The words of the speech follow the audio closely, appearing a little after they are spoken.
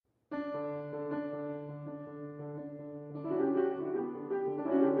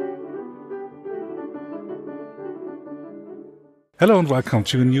Hello and welcome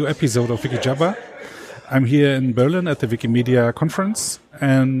to a new episode of WikiJabba. I'm here in Berlin at the Wikimedia conference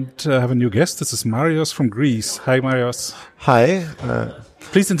and have a new guest. This is Marios from Greece. Hi, Marios. Hi,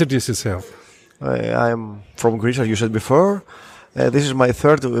 Please introduce yourself. I'm from Greece, as you said before. This is my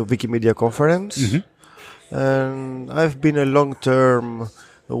third Wikimedia conference, and I've been a long-term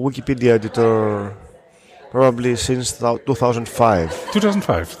Wikipedia editor probably since 2005.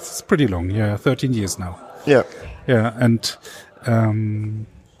 2005. It's pretty long. Yeah, 13 years now. Yeah. Yeah, and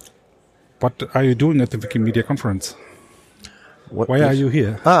what are you doing at the Wikimedia conference? Why are you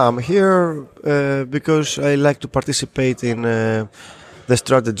here? I'm here because I like to participate in the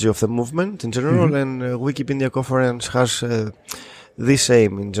strategy of the movement in general, and Wikipedia conference has this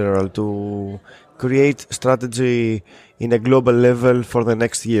aim in general to create strategy in a global level for the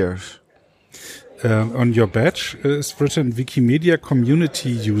next years. On your badge is written Wikimedia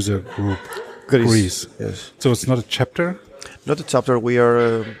Community User Group Greece. Yes. So it's not a chapter? Not a chapter. We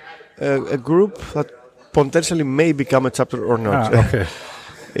are a group that potentially may become a chapter or not. Okay.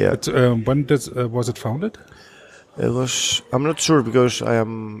 Yeah. But, when was it founded? It was. I'm not sure because I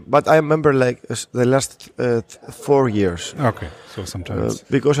am, but I remember like the last 4 years. Okay, so sometimes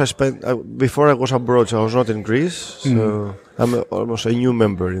Because I spent before I was abroad, so I was not in Greece, so I'm almost a new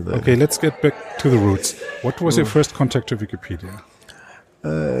member in there. Okay, let's get back to the roots. What was your first contact to Wikipedia?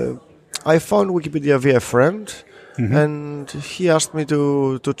 I found Wikipedia via a friend, and he asked me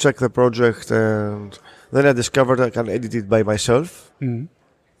to check the project, and then I discovered I can edit it by myself. And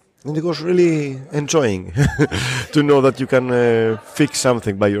it was really enjoying to know that you can fix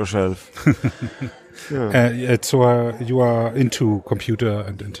something by yourself. So you are into computer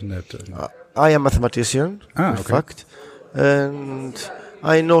and internet? I am a mathematician, in fact, and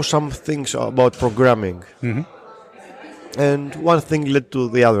I know some things about programming. And one thing led to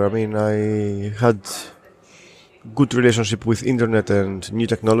the other. I mean, I had good relationship with internet and new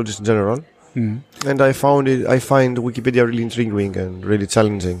technologies in general. And I find Wikipedia really intriguing and really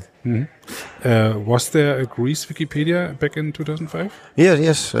challenging. Was there a Greece Wikipedia back in 2005?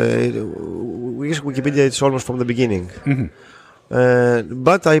 Yes. Wikipedia is almost from the beginning.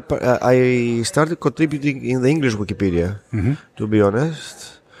 But I started contributing in the English Wikipedia, to be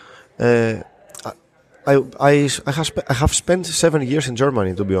honest. I have spent 7 years in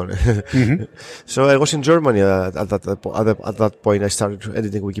Germany, to be honest. So I was in Germany at that point. I started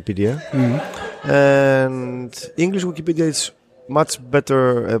editing Wikipedia, and English Wikipedia is much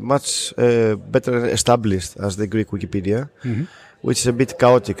better established as the Greek Wikipedia, which is a bit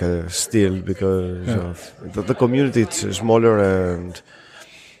chaotic still because of the community. It's smaller and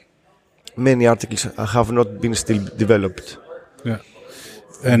many articles have not been still developed. Yeah.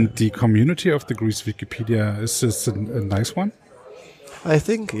 And the community of the Greece Wikipedia, is this a nice one? I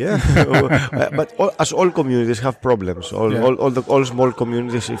think, yeah. But all communities have problems. All small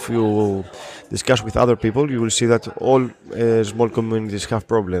communities, if you discuss with other people, you will see that all small communities have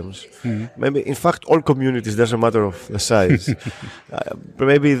problems. Maybe, in fact, all communities, doesn't matter of the size.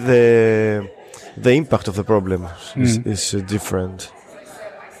 Maybe the impact of the problem is different.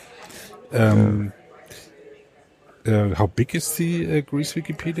 How big is the Greece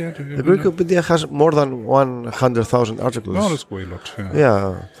Wikipedia? The Greek Wikipedia has more than 100,000 articles. Oh, that's quite a lot.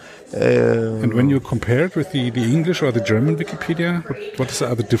 Yeah. And when you compare it with the English or the German Wikipedia, what are the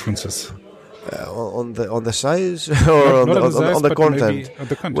other differences? On the size or on the content?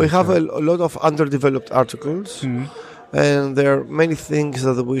 We have a lot of underdeveloped articles. And there are many things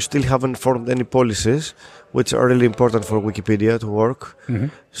that we still haven't formed any policies, which are really important for Wikipedia to work.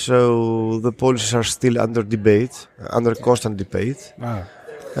 So the policies are still under debate, under constant debate.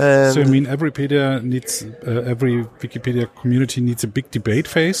 So you mean every Wikipedia community needs a big debate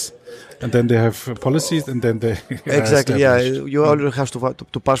phase, and then they have policies, and then they exactly. Yeah, you always have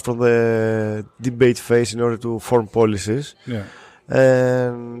to pass from the debate phase in order to form policies. Yeah.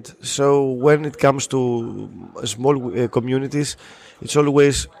 And so when it comes to small communities, it's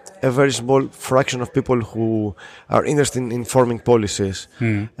always a very small fraction of people who are interested in forming policies.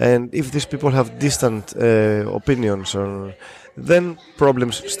 And if these people have distant opinions, then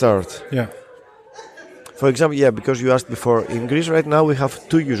problems start. Yeah. For example, because you asked before, in Greece right now we have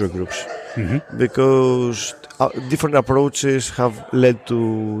 2 user groups because different approaches have led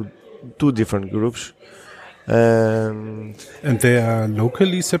to 2 different groups. And they are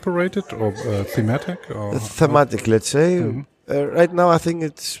locally separated or thematic? Or thematic, let's say. Right now I think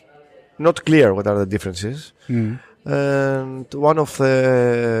it's not clear what are the differences. And one of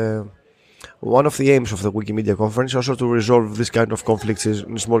the aims of the Wikimedia conference is also to resolve this kind of conflicts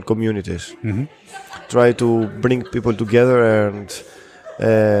in small communities. Try to bring people together and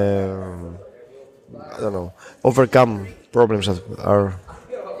overcome problems that are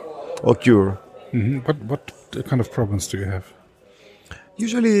occur. What kind of problems do you have?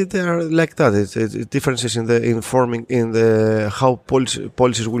 Usually they are like that. It's differences in the forming in the how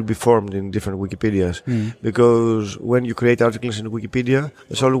policies will be formed in different Wikipedias. Because when you create articles in Wikipedia,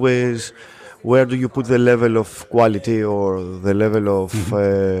 it's always where do you put the level of quality or the level of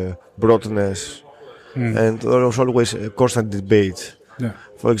broadness, and there's always a constant debate. Yeah.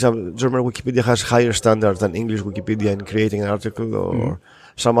 For example, German Wikipedia has higher standards than English Wikipedia in creating an article, or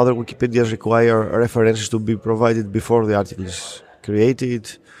some other Wikipedias require references to be provided before the article is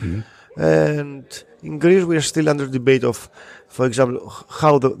created. And in Greece we are still under debate of, for example,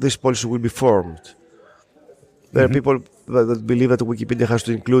 how this policy will be formed. There are people that believe that Wikipedia has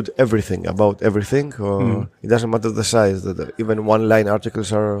to include everything about everything, or it doesn't matter the size, that even one-line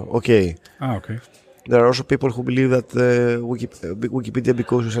articles are okay. Okay. There are also people who believe that Wikipedia,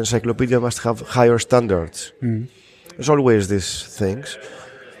 because it's an encyclopedia, must have higher standards. There's always these things.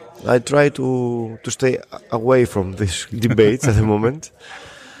 I try to stay away from these debates at the moment.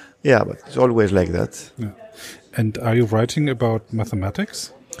 Yeah, but it's always like that. Yeah. And are you writing about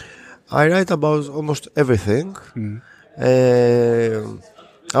mathematics? I write about almost everything.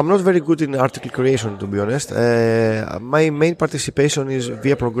 I'm not very good in article creation, to be honest. My main participation is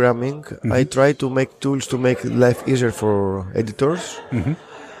via programming. I try to make tools to make life easier for editors.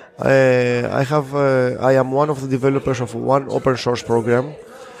 I am one of the developers of one open source program,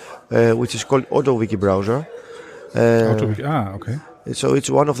 which is called AutoWiki Browser. Okay. So it's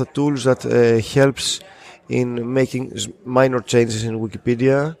one of the tools that helps in making minor changes in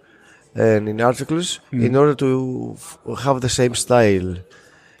Wikipedia and in articles in order to have the same style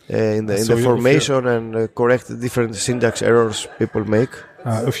in the formation and correct the different syntax errors people make.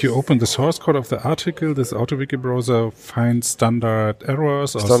 If you open the source code of the article, this AutoWiki browser finds standard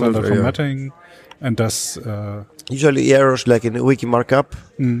errors or standard formatting, and does usually errors like in wiki markup.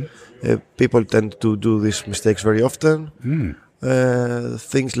 People tend to do these mistakes very often.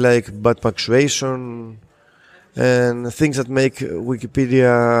 Things like bad punctuation and things that make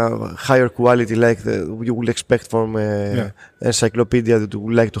Wikipedia higher quality, like you would expect from an encyclopedia that you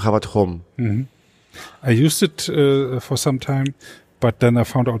would like to have at home. I used it for some time, but then I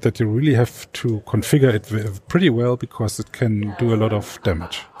found out that you really have to configure it pretty well because it can do a lot of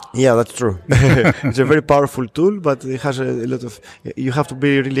damage. Yeah, that's true. It's a very powerful tool, but it has a lot of. You have to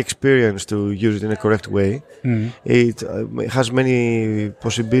be really experienced to use it in a correct way. It has many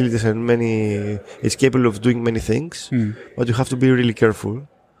possibilities and it's capable of doing many things, but you have to be really careful.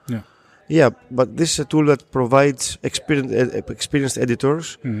 Yeah, but this is a tool that provides experienced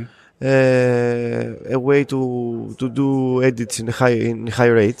editors a way to do edits in high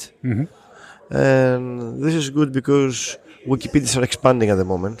rate, and this is good because Wikipedias are expanding at the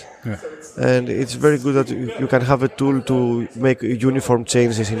moment, and it's very good that you can have a tool to make uniform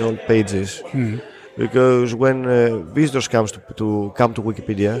changes in all pages. Because when visitors come to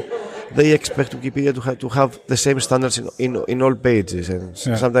Wikipedia, they expect Wikipedia to have the same standards in all pages, and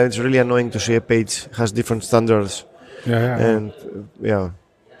sometimes it's really annoying to see a page has different standards. And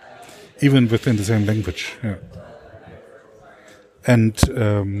even within the same language. And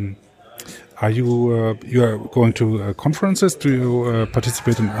are you are going to conferences? Do you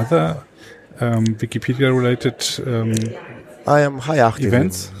participate in other Wikipedia-related I am high active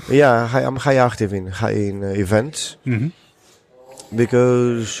events? I'm high active in events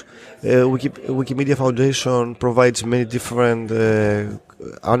because Wikimedia Foundation provides many different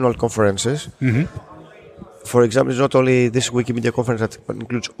annual conferences. For example, it's not only this Wikimedia conference that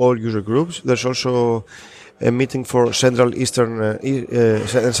includes all user groups. There's also a meeting for Central and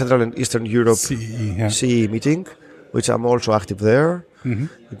Eastern Europe CE meeting, which I'm also active there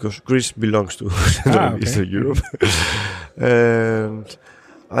because Greece belongs to Central and Eastern Europe. And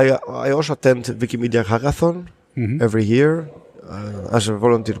I also attend Wikimedia Hackathon every year as a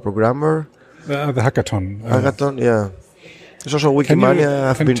volunteer programmer. The hackathon. Hackathon, yeah. There's also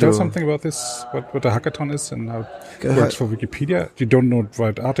Wikimania. Can you tell something about this? What a hackathon is and how it works for Wikipedia? You don't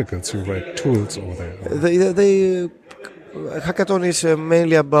write articles; you write tools over there. Hackathon is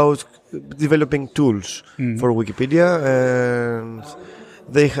mainly about developing tools for Wikipedia, and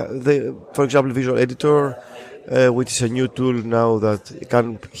they, for example, Visual Editor, which is a new tool now that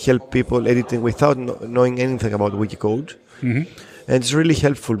can help people editing without knowing anything about Wikicode. And it's really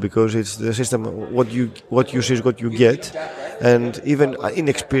helpful because it's the system, what you see is what you get, and even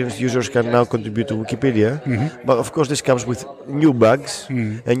inexperienced users can now contribute to Wikipedia. But of course this comes with new bugs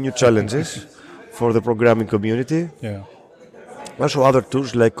and new challenges for the programming community. Also other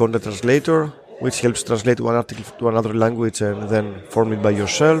tools like Content Translator, which helps translate one article to another language and then form it by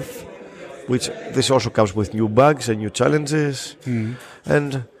yourself. which this also comes with new bugs and new challenges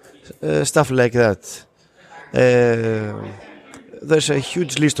and stuff like that. There's a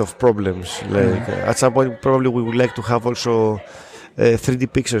huge list of problems. Like at some point, probably we would like to have also 3D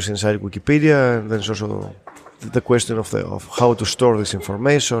pictures inside Wikipedia, and there's also the question of how to store this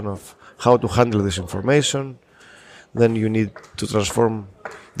information, of how to handle this information. Then you need to transform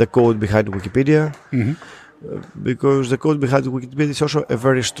the code behind Wikipedia, because the code behind Wikipedia is also a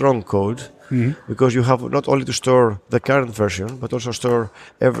very strong code, because you have not only to store the current version, but also store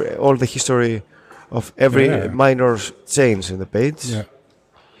all the history of every minor change in the page.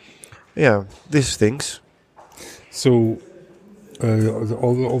 Yeah, these things. So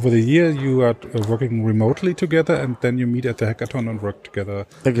over the year you are working remotely together, and then you meet at the hackathon and work together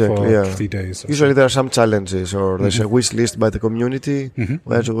for 3 days. Usually there are some challenges, or there's a wish list by the community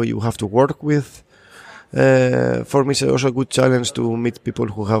where you have to work with. For me, it's also a good challenge to meet people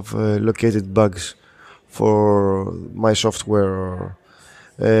who have located bugs for my software, or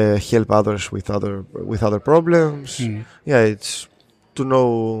help others with other problems. Yeah, it's to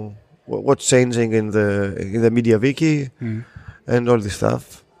know what's changing in the MediaWiki and all this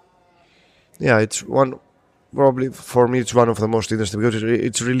stuff. Yeah, it's probably for me it's one of the most interesting, because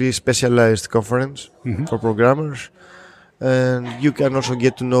it's really specialized conference for programmers, and you can also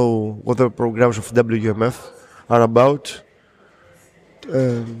get to know what the programs of WMF are about.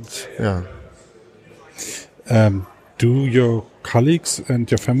 And do your colleagues and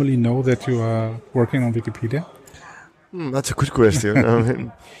your family know that you are working on Wikipedia? That's a good question. I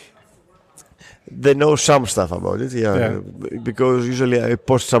mean, they know some stuff about it, because usually I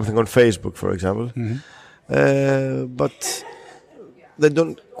post something on Facebook, for example, but they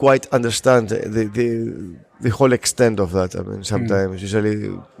don't quite understand the whole extent of that. I mean, sometimes, usually,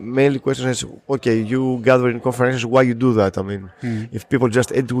 mainly question is, okay, you gather in conferences, why you do that? I mean, if people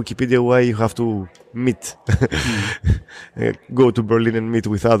just add to Wikipedia, why you have to meet, go to Berlin and meet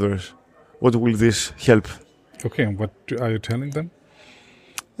with others? What will this help? Okay, and what are you telling them?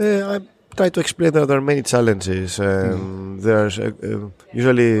 I try to explain that there are many challenges. There's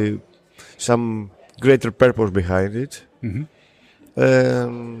usually some greater purpose behind it.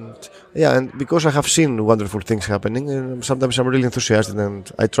 And because I have seen wonderful things happening, and sometimes I'm really enthusiastic,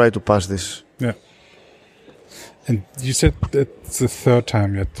 and I try to pass this. Yeah. And you said it's the third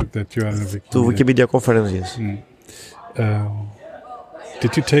time that you are in Wikimedia. To Wikimedia conference, yes.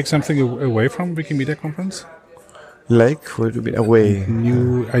 Did you take something away from Wikimedia conference? Like, what do you mean, away?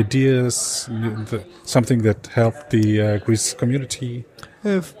 New ideas, something that helped the Greece community?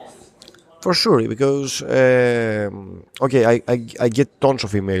 For sure, because I get tons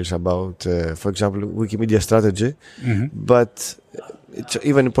of emails about, for example, Wikimedia strategy, but it's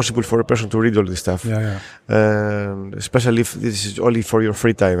even impossible for a person to read all this stuff. Especially if this is only for your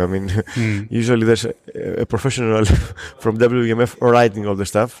free time. I mean, usually there's a professional from WMF writing all the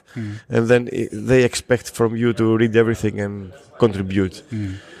stuff, and then they expect from you to read everything and contribute.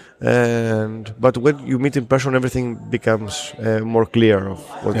 But when you meet in person, everything becomes more clear of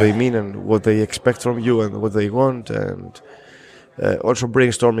what they mean and what they expect from you and what they want, and also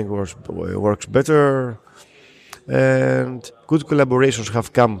brainstorming works better. And good collaborations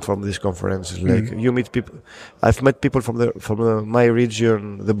have come from these conferences. Like you meet people. I've met people from my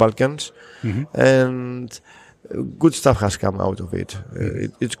region, the Balkans, and good stuff has come out of it.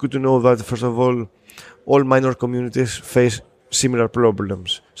 It's good to know that, first of all minor communities face similar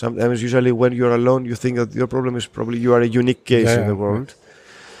problems. Sometimes, usually, when you're alone, you think that your problem is probably you are a unique case in the world,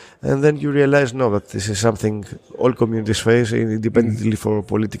 and then you realize that this is something all communities face, independently for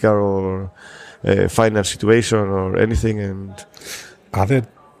political or finance situation or anything. And are there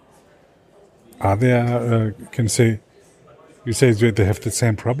you say they have the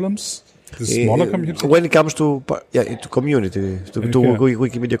same problems? The smaller community? When it comes to community, to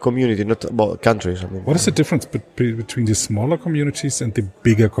Wikimedia community, not about countries. I mean, what is the difference between the smaller communities and the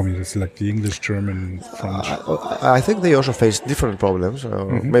bigger communities, like the English, German, French? I think they also face different problems,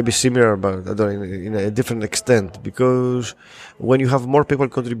 or maybe similar, but in a different extent. Because when you have more people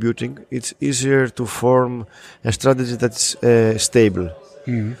contributing, it's easier to form a strategy that's stable.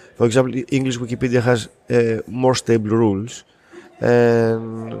 For example, English Wikipedia has more stable rules.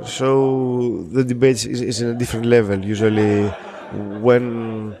 And so the debate is in a different level. Usually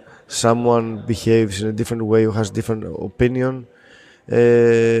when someone behaves in a different way or has different opinion,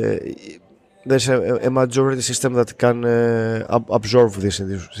 there's a majority system that can absorb this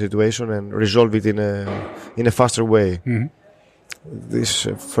situation and resolve it in a faster way. This,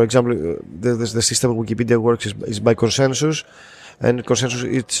 for example, the system Wikipedia works is by consensus, and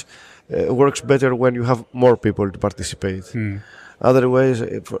consensus works better when you have more people to participate. Otherwise,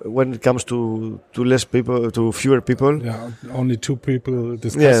 when it comes to less people, to fewer people, only two people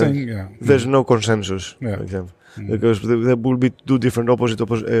discussing. There's no consensus, for example, because there will be two different opposite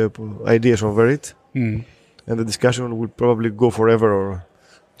ideas over it, and the discussion will probably go forever or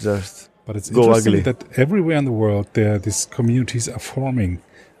just. But it's go interesting ugly. that everywhere in the world these communities are forming.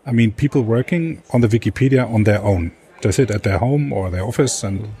 I mean, people working on the Wikipedia on their own. They sit at their home or their office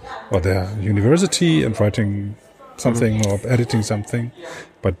or their university and writing something or editing something.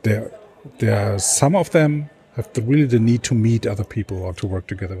 But there are some of them have really the need to meet other people or to work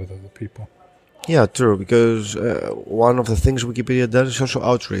together with other people. Yeah, true. Because one of the things Wikipedia does is also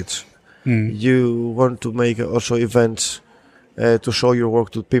outreach. You want to make also events to show your work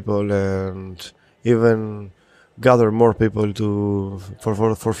to people and even gather more people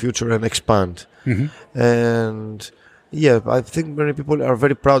for future and expand. And I think many people are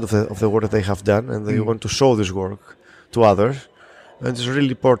very proud of the work that they have done, and they want to show this work to others, and it's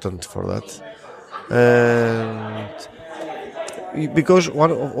really important for that. And because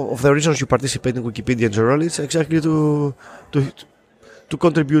one of the reasons you participate in Wikipedia in general is exactly to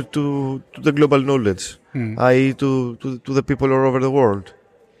contribute to the global knowledge, i.e. to the people all over the world.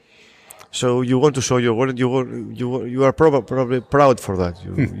 So you want to show your work, and you are probably proud for that.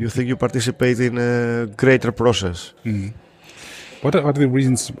 You think you participate in a greater process. What are the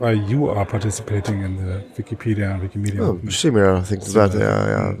reasons why you are participating in the Wikipedia and Wikimedia? Similar, I think, to that.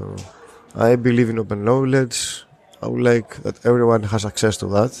 I believe in open knowledge. I would like that everyone has access to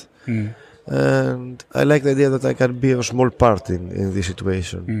that. And I like the idea that I can be a small part in this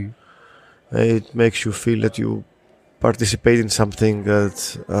situation. It makes you feel that you participate in something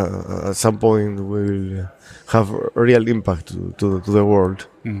that at some point will have a real impact to the world.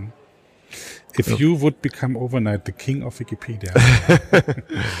 If you would become overnight the king of Wikipedia,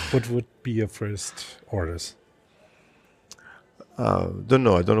 what would be your first orders? Don't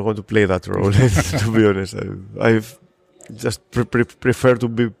know. I don't want to play that role, to be honest. I just prefer to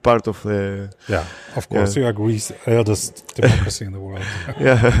be part of the... Yeah, of course. You are Greece's eldest democracy in the world.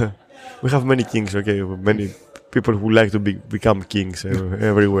 We have many kings, many people who like to become kings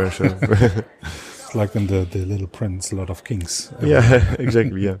everywhere. So. It's like in the Little Prince, a lot of kings. Everywhere. Yeah,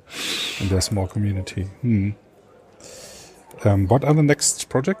 exactly, yeah. In their small community. What are the next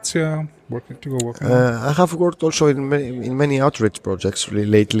projects you are working on? I have worked also in many outreach projects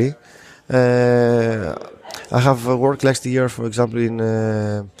lately. I have worked last year, for example, in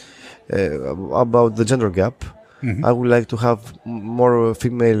about the gender gap. I would like to have more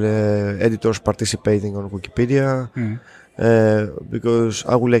female editors participating on Wikipedia because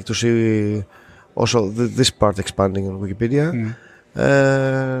I would like to see also this part expanding on Wikipedia.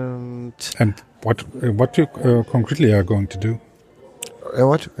 And what you concretely are going to do?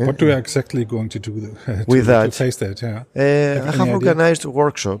 What do you exactly going to do with that? To face that? I have organized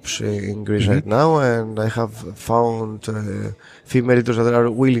workshops in Greece right now, and I have found female editors that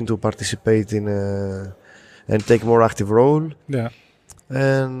are willing to participate in and take more active role.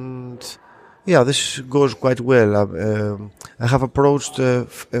 And this goes quite well. I have approached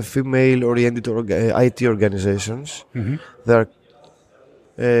female-oriented IT organizations. They're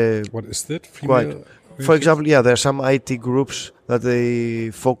what is that? For example, there are some IT groups that they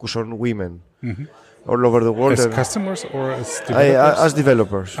focus on women all over the world. As customers or as developers? As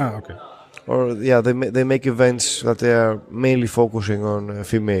developers. Okay. Or they make events that they are mainly focusing on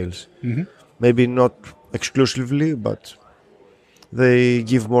females. Maybe not exclusively, but they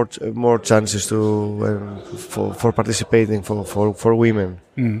give more chances for participating for women.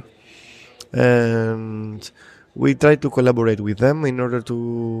 And we try to collaborate with them in order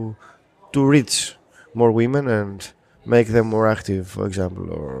to reach more women and make them more active, for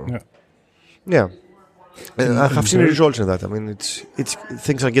example. And I have seen results in that. I mean, it's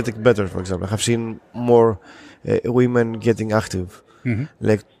things are getting better. For example, I have seen more women getting active.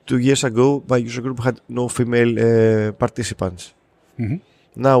 Like 2 years ago, my user group had no female participants.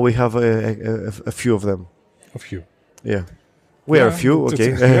 Now we have a few of them. A few. Yeah. We are a few,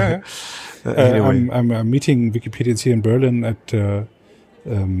 okay. Anyway. I'm meeting Wikipedians here in Berlin at the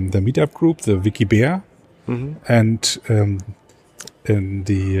meetup group, the WikiBear, and in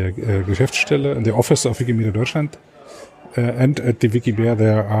the Geschäftsstelle, in the office of Wikimedia Deutschland, and at the WikiBear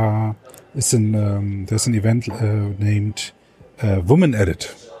there's an event named Women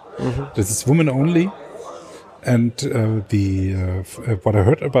Edit. This is women only, and what I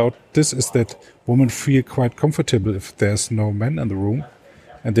heard about this is that women feel quite comfortable if there's no men in the room,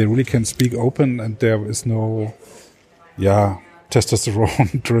 and they really can speak open, and there is no,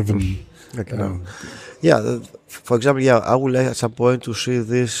 testosterone-driven. For example, I would like at some point to see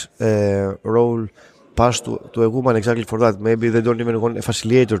this role passed to a woman exactly for that. Maybe they don't even want a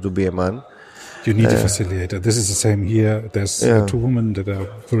facilitator to be a man. You need a facilitator. This is the same here. There's two women that are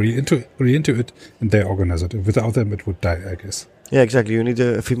very into it, and they organize it. Without them, it would die, I guess. Yeah, exactly. You need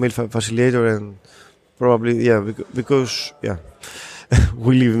a female facilitator, and probably because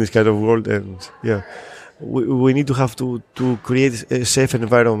we live in this kind of world, and we need to have to create safe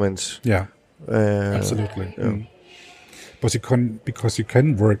environments. Yeah, absolutely. Yeah. Because you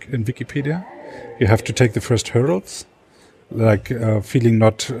can work in Wikipedia, you have to take the first hurdles, like feeling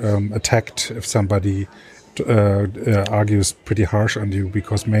not attacked if somebody argues pretty harsh on you,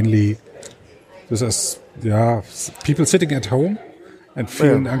 because mainly this is people sitting at home and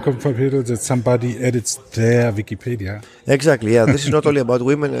feeling uncomfortable that somebody edits their Wikipedia. Exactly, yeah. This is not only about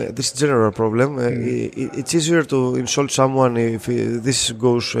women, this is a general problem. It's easier to insult someone if this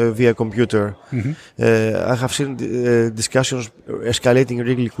goes via computer. I have seen discussions escalating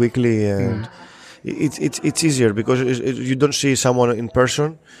really quickly, and it's easier because you don't see someone in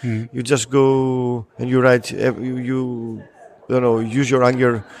person. You just go and you write, you use your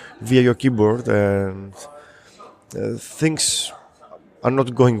anger via your keyboard, and things are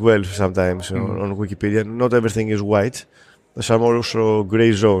not going well sometimes on Wikipedia. Not everything is white. There's some also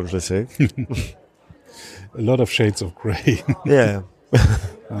grey zones, let's say. A lot of shades of grey. Yeah.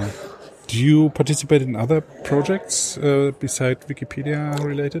 Do you participate in other projects besides Wikipedia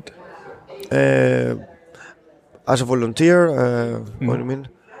related? As a volunteer, what do you mean?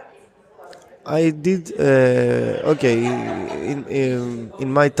 I did.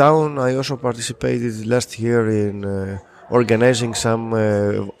 In my town, I also participated last year in organizing some,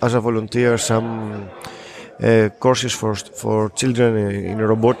 as a volunteer, some courses for children in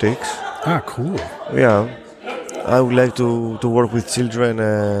robotics. Ah, cool. Yeah, I would like to work with children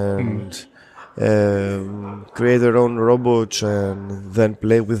and create their own robots and then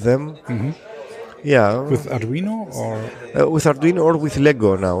play with them. Yeah. With Arduino or? With Arduino or with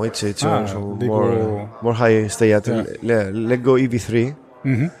Lego now. It's also Lego. more high stay at Lego EV3.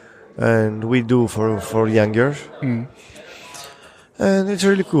 And we do for younger. And it's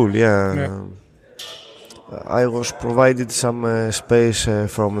really cool, I was provided some space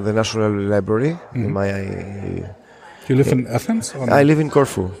from the National Library. In my. You live in Athens? Or I live in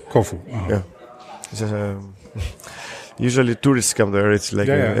Corfu. Corfu. Yeah. It's usually tourists come there. It's like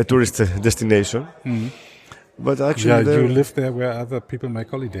a tourist destination. But actually, you live there where other people make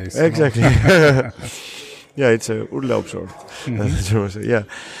holidays. Exactly. It's a Urlaubsort.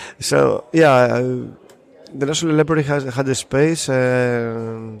 So the National Library had a space,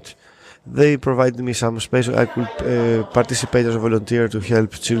 and they provided me some space. I could participate as a volunteer to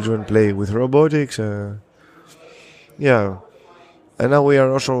help children play with robotics. And now we are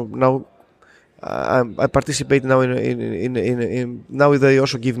also I participate now in now they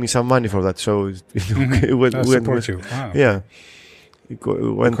also give me some money for that. So it support you.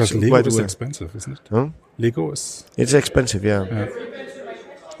 Because Lego is expensive, isn't it? Huh? Lego is. It's expensive, yeah.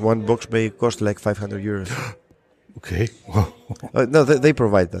 One box may cost like 500 euros. Okay. Wow. No, they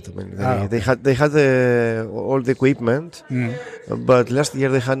provide that. I mean, they had all the equipment, but last year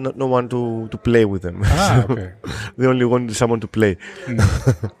they had no one to play with them. Okay. They only wanted someone to play.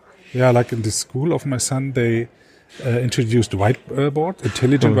 Yeah, like in the school of my son, they introduced whiteboard,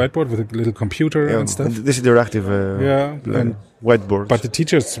 intelligent whiteboard with a little computer and stuff. And this interactive and whiteboard. But the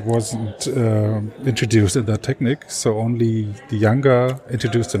teachers wasn't introduced in that technique, so only the younger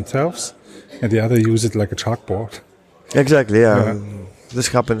introduced themselves, and the other use it like a chalkboard. Exactly, yeah. This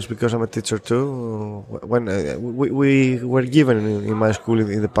happens because I'm a teacher too. When we were given in my school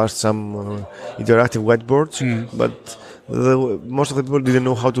in the past some interactive whiteboards, but most of the people didn't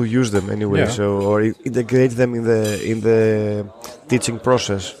know how to use them anyway, or integrate them in the teaching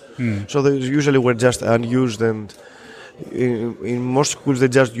process. So they usually were just unused, and in most schools they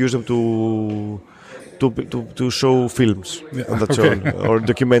just use them to show films, and that's all, or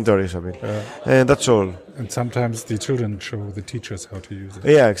documentaries. I mean, and that's all. And sometimes the children show the teachers how to use it.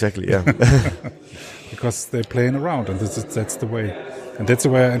 Yeah, exactly. Yeah, because they're playing around, and that's the way. And that's the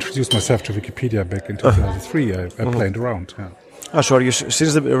way I introduced myself to Wikipedia back in 2003. I played around. Yeah. So are you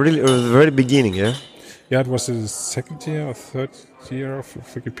since the very beginning? Yeah. Yeah, it was the second year or third year of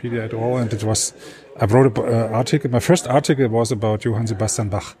Wikipedia at all, and I wrote an article. My first article was about Johann Sebastian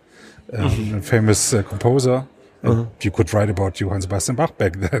Bach, a famous composer. You could write about Johann Sebastian Bach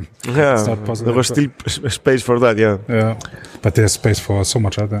back then. Yeah, it's not possible. There was still space for that. Yeah. Yeah, but there's space for so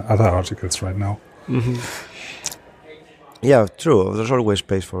much other articles right now. Yeah, true. There's always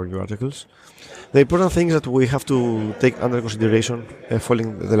space for new articles. The important thing that we have to take under consideration,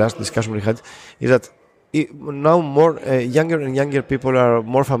 following the last discussion we had, is that now more younger and younger people are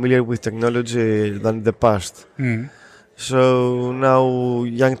more familiar with technology than in the past. So now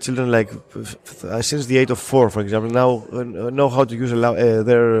young children, like since the age of 4, for example, now know how to use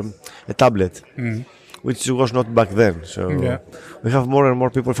a tablet, which was not back then. So we have more and more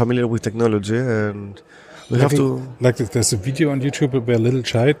people familiar with technology, and we have to. Like there's a video on YouTube where a little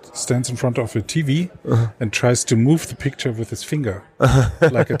child stands in front of a TV and tries to move the picture with his finger,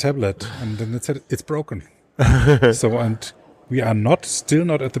 like a tablet, and then it said it's broken. So, and we are still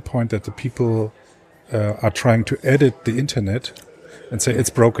not at the point that the people are trying to edit the internet and say it's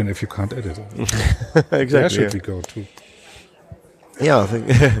broken if you can't edit it. Exactly. Where should we go to? Yeah, I think.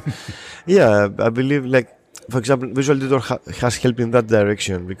 Yeah, I believe, like, for example, Visual Editor has helped in that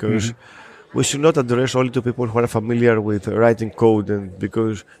direction, because we should not address only to people who are familiar with writing code, and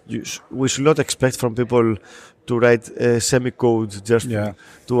because we should not expect from people to write semi-code just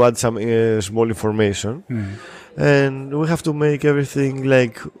to add some small information. And we have to make everything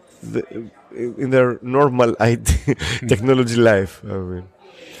like in their normal IT technology life. I mean.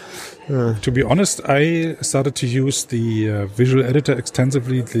 To be honest, I started to use the Visual Editor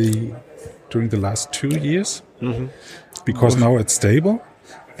extensively during the last 2 years, because now it's stable,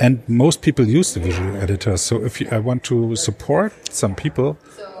 and most people use the Visual Editor. So if I want to support some people,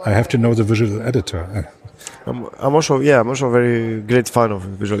 I have to know the Visual Editor. I'm also a very great fan of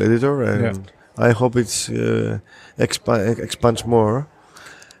Visual Editor, and I hope it's expands more.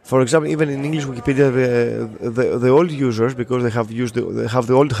 For example, even in English Wikipedia, the old users, because they have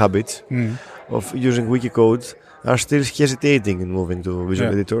the old habits of using Wikicode, are still hesitating in moving to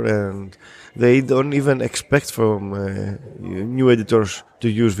Visual Editor, and they don't even expect from new editors to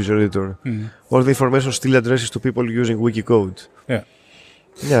use Visual Editor. All the information still addresses to people using Wikicode.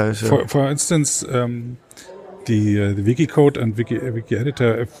 Yeah. So for instance, the Wikicode and Wiki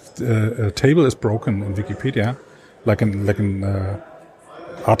Editor, if a table is broken in Wikipedia, like an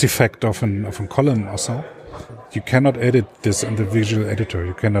artifact of a column or so, you cannot edit this in the Visual Editor.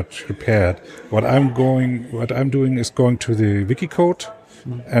 You cannot repair it. What I'm doing is going to the Wikicode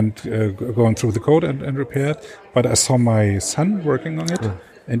and going through the code and repair it. But I saw my son working on it,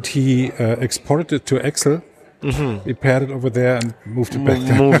 and he exported it to Excel, repaired it over there, and moved it back.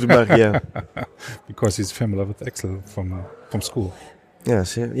 Moved back, yeah. Because he's familiar with Excel from school.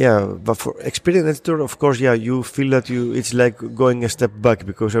 Yes, but for Experience Editor, of course, you feel that it's like going a step back,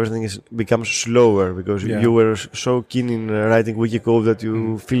 because everything becomes slower, because you were so keen in writing Wikicode that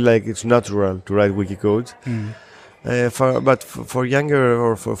you feel like it's natural to write Wikicode. But for younger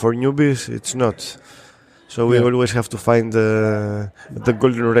or for newbies, it's not. So we always have to find the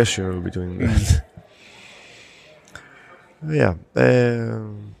golden ratio between that.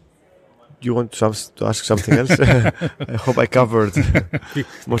 Do you want to ask something else? I hope I covered.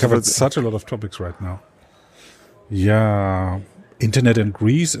 We covered such a lot of topics right now. Yeah, internet in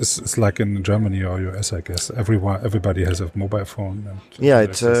Greece is like in Germany or US, I guess. Everybody has a mobile phone.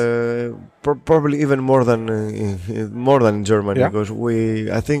 It's probably even more than in Germany, because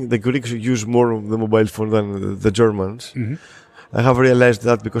I think the Greeks use more of the mobile phone than the Germans. I have realized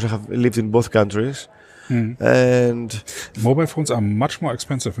that because I have lived in both countries. And mobile phones are much more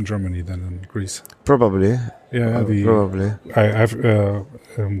expensive in Germany than in Greece. Probably. Yeah, probably. I've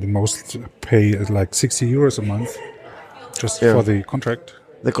the most pay is like €60 a month, just for the contract.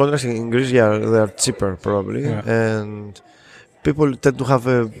 The contracts in Greece, they are cheaper probably, and people tend to have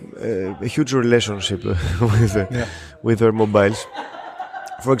a huge relationship with their mobiles.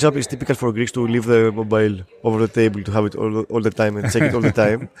 For example, it's typical for Greeks to leave the mobile over the table, to have it all the time and check it all the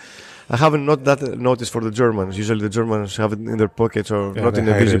time. I haven't noticed for the Germans. Usually the Germans have it in their pockets or not in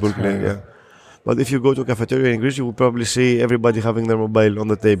a visible place. But if you go to a cafeteria in Greece, you will probably see everybody having their mobile on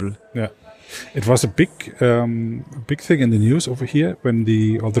the table. Yeah. It was a big thing in the news over here when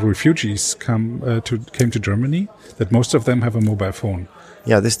all the refugees came to Germany, that most of them have a mobile phone.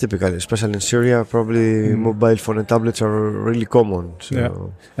 Yeah, this is typical, especially in Syria. Probably mobile phone and tablets are really common.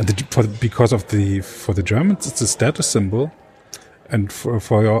 So. And because for the Germans, it's a status symbol, and for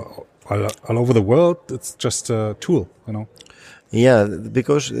all over the world, it's just a tool, Yeah,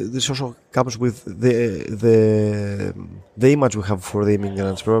 because this also comes with the image we have for the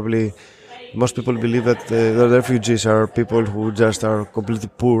immigrants. Probably most people believe that the refugees are people who just are completely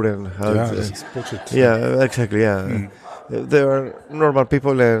poor and have. That's bullshit. Yeah, exactly. Yeah, they are normal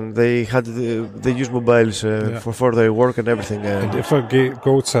people, and they use mobiles for their work and everything. And if I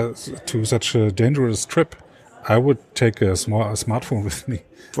go to such a dangerous trip, I would take a smartphone with me.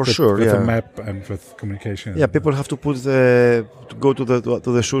 For sure, with a map and with communication. Yeah, people have to go to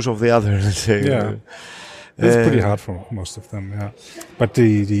the shoes of the others. Let's say. Yeah, it's pretty hard for most of them. Yeah, but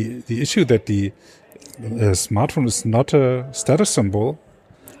the issue that a smartphone is not a status symbol.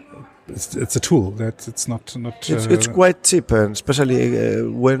 It's a tool. That it's not. It's quite cheap, and especially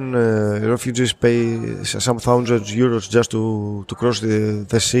when refugees pay some thousands euros just to cross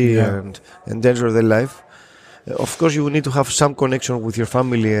the sea and endanger their life. Of course, you need to have some connection with your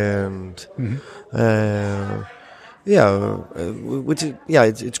family, and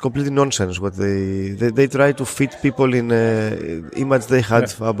it's completely nonsense. What they try to fit people in image they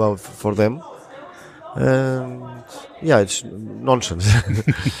had about for them. It's nonsense.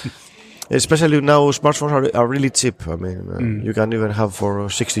 Especially now, smartphones are really cheap. I mean, you can even have for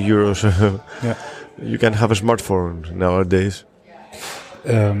 60 euros. You can have a smartphone nowadays.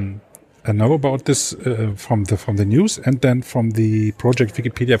 I know about this from the news, and then from the project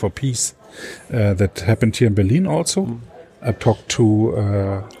Wikipedia for Peace that happened here in Berlin also. I talked to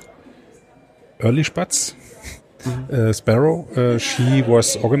Early Spatz, Sparrow. She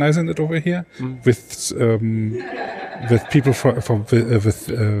was organizing it over here with people with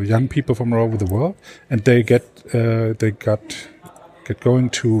young people from all over the world, and they got going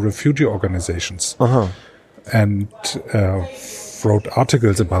to refugee organizations and wrote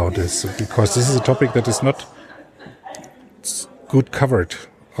articles about this, because this is a topic that is not good covered.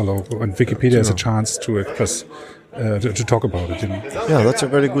 Although on Wikipedia is a chance to express to talk about it. Yeah, that's a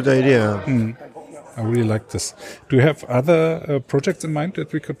very good idea. I really like this. Do you have other projects in mind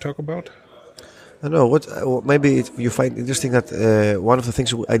that we could talk about? I don't know. Maybe you find interesting that one of the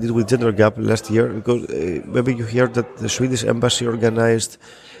things I did with Gender Gap last year, because maybe you heard that the Swedish Embassy organized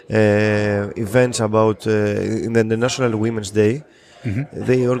events about in the International Women's Day.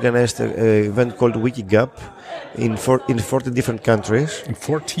 They organized an event called WikiGap in 40 different countries. In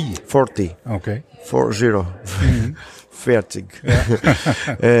 40? 40. Okay. 40. Fertig.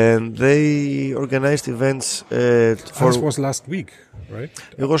 And they organized events this was last week, right?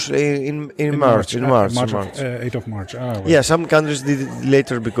 It was in March. 8th of March. Yeah, some countries did it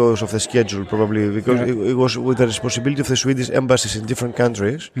later because of the schedule, probably, because it was with the responsibility of the Swedish embassies in different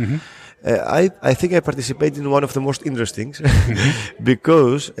countries. I think I participated in one of the most interesting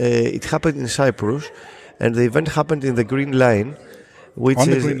because it happened in Cyprus, and the event happened in the Green Line, which on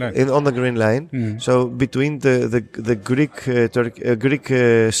the Green Line. So between the Greek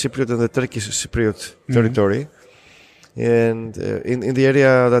Cypriot and the Turkish Cypriot territory, and in the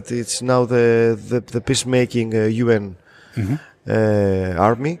area that it's now the peacemaking UN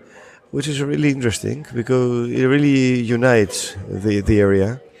army, which is really interesting because it really unites the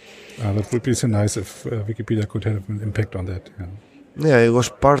area. That would be so nice if Wikipedia could have an impact on that. Yeah, it was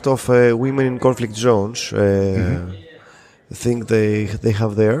part of Women in Conflict Zones thing they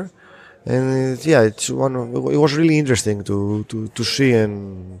have there, and it was really interesting to see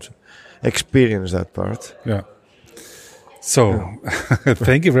and experience that part. Yeah. So,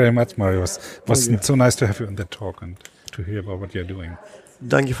 thank you very much, Mario. It was so nice to have you in that talk and to hear about what you're doing.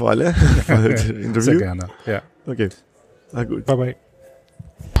 Thank you for the interview. Sehr gerne. Ja. Okay. Gut. Bye bye.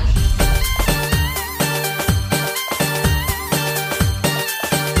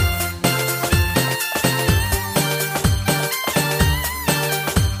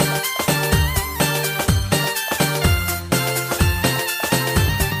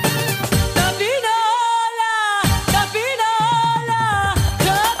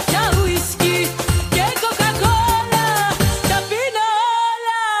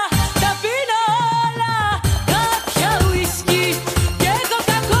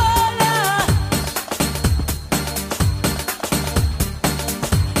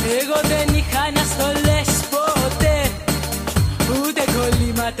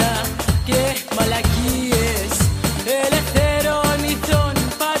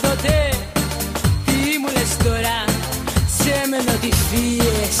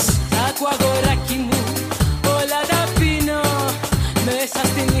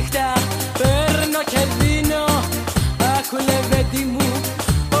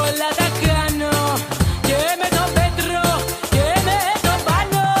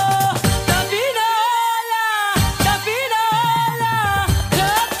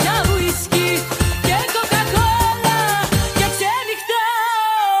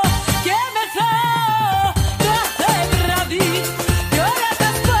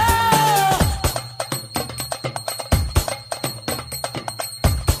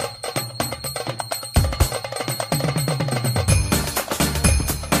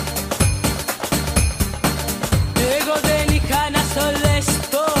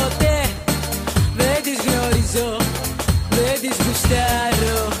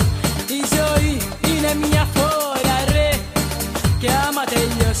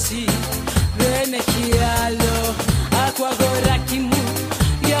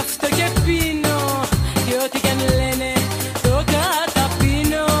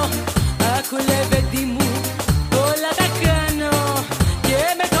 παιδί μου